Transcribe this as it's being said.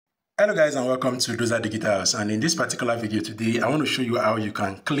Hello guys and welcome to Those Are Digitals, and in this particular video today I want to show you how you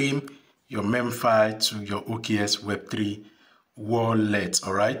can claim your Memefi to your OKS Web3 wallet.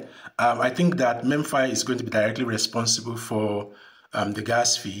 Alright, I think that Memefi is going to be directly responsible for the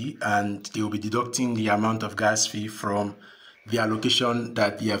gas fee, and they will be deducting the amount of gas fee from the allocation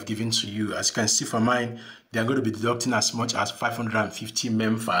that they have given to you. As you can see for mine, they are going to be deducting as much as 550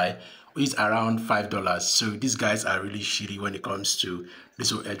 Memefi, which is around $5. So these guys are really shitty when it comes to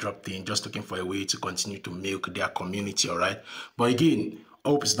this whole airdrop thing, just looking for a way to continue to milk their community. All right, but again,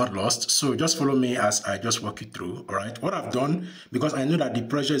 hope is not lost, so just follow me as I just walk you through. All right, what I've done, because I know that the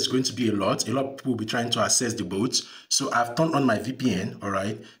pressure is going to be a lot of people will be trying to access the boats, so I've turned on my VPN, all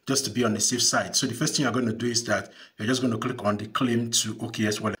right, just to be on the safe side. So the first thing you're going to do is that you're just going to click on the claim to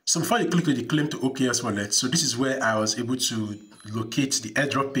OKS wallet. So before you click on the claim to OKS wallet, so this is where I was able to locate the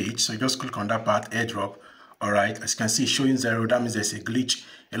airdrop page. So you just click on that part, airdrop. All right, as you can see, showing 0, that means there's a glitch.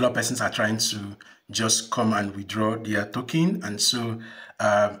 A lot of persons are trying to just come and withdraw their token, and so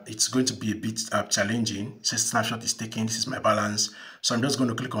it's going to be a bit challenging. So snapshot is taken. This is my balance, so I'm just going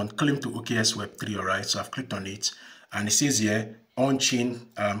to click on claim to OKS Web3. All right, so I've clicked on it, and it says here on-chain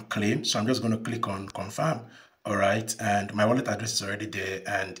claim. So I'm just going to click on confirm. All right, and my wallet address is already there,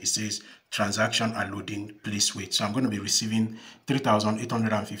 and it says transaction are loading, please wait. So I'm going to be receiving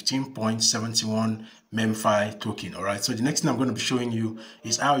 3,815.71 Memefi token. All right, so the next thing I'm going to be showing you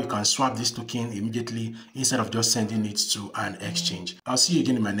is how you can swap this token immediately instead of just sending it to an exchange. I'll see you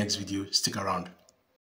again in my next video. Stick around.